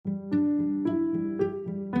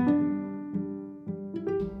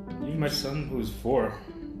my son, who's 4,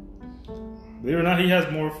 believe it or not, he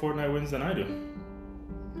has more Fortnite wins than I do.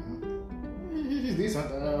 He's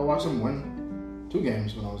decent. I watched him win 2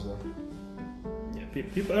 games when I was there. Yeah,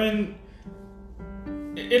 people. I mean,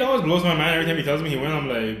 it always blows my mind every time he tells me he won. I'm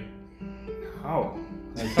like, how?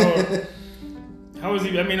 Like how is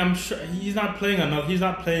he? I mean, I'm sure he's not playing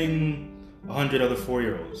 100 other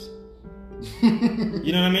 4-year-olds.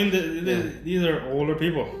 You know what I mean? These are older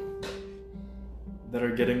people that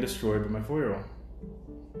are getting destroyed by my 4-year-old.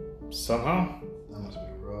 Somehow. That must be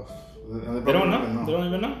rough. They don't know. They don't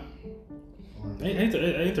even know. I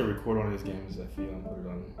need to record one of these games, I feel, and put it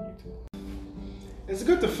on YouTube. It's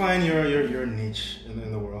good to find your niche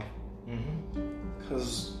in the world.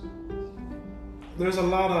 Because there's a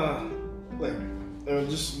lot of, like,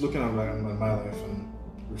 just looking at my life and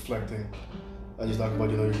reflecting. I just talk about,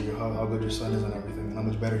 how good your son is and everything, and how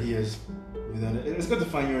much better he is. It's good to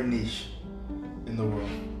find your niche in the world.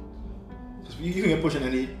 Because you can get pushed in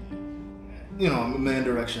any, a million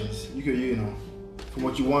directions. You could, from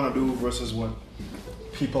what you want to do versus what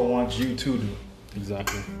people want you to do.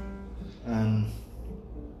 Exactly. And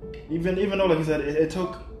even though, like you said, it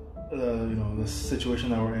took, the situation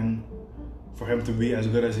that we're in for him to be as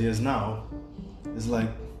good as he is now. It's like,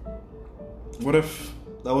 what if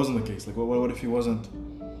that wasn't the case? Like, what if he wasn't,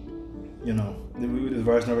 the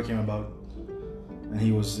virus never came about, and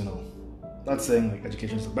he was, not saying like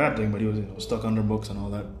education is a bad thing, but he was, stuck under books and all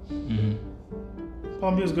that.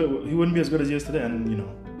 Probably as good. He wouldn't be as good as he is today, and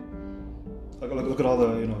look at all the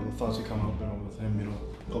the thoughts that come up with him,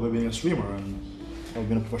 probably being a streamer and probably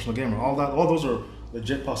being a professional gamer. All those are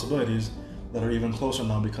legit possibilities that are even closer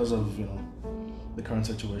now because of the current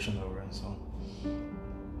situation that we're in. So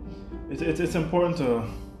it's important to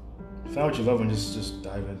find what you love and just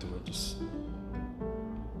dive into it. Just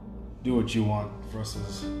do what you want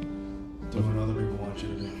versus doing what other people want you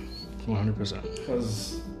to do. 100%.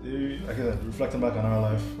 Because, like I said, reflecting back on our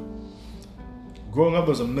life, growing up,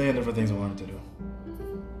 there's a million different things I wanted to do.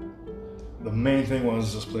 The main thing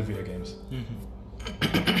was just play video games.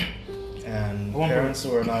 And parents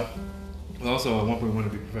were not... Also, at one point, we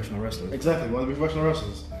wanted to be professional wrestlers. Exactly, we wanted to be professional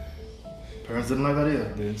wrestlers. Parents didn't like that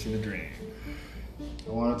either. They didn't see the dream.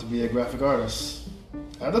 I wanted to be a graphic artist.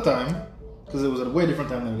 At the time, because it was at a way different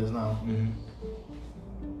time than it is now.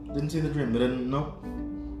 Didn't see the dream. They didn't know.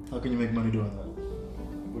 How can you make money doing that?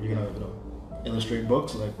 What are you gonna, illustrate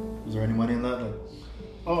books? Like, is there any money in that? Like,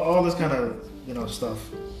 all this kind of, stuff.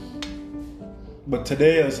 But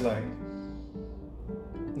today is like,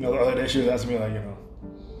 the other day she was asking me like,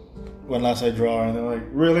 when last I draw, and they're like,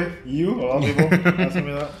 really? You? A lot of people asking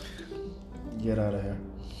me that. Get out of here.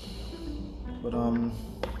 But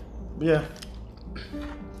yeah.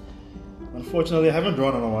 Unfortunately, I haven't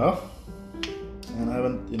drawn in a while, and I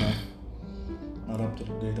haven't, not up to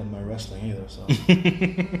the date on my wrestling either, so.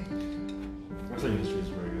 Wrestling industry is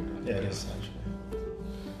very good. Yeah, it is, actually.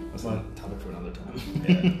 That's not a topic for another time.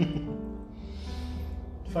 Yeah.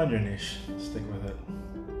 Find your niche. Stick with it.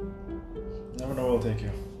 Never know where it'll take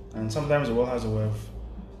you. And sometimes the world has a way of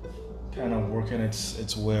kind of working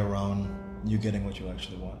its way around you getting what you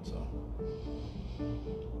actually want, so.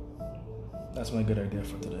 That's my good idea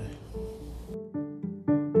for today.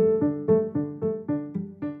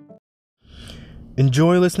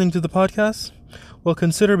 Enjoy listening to the podcast? Well,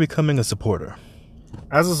 consider becoming a supporter.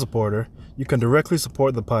 As a supporter, you can directly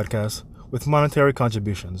support the podcast with monetary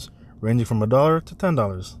contributions, ranging from $1 to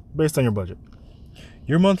 $10, based on your budget.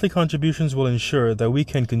 Your monthly contributions will ensure that we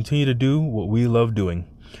can continue to do what we love doing,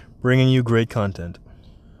 bringing you great content.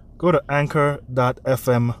 Go to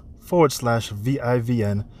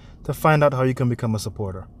anchor.fm/VIVN to find out how you can become a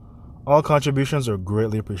supporter. All contributions are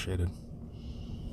greatly appreciated.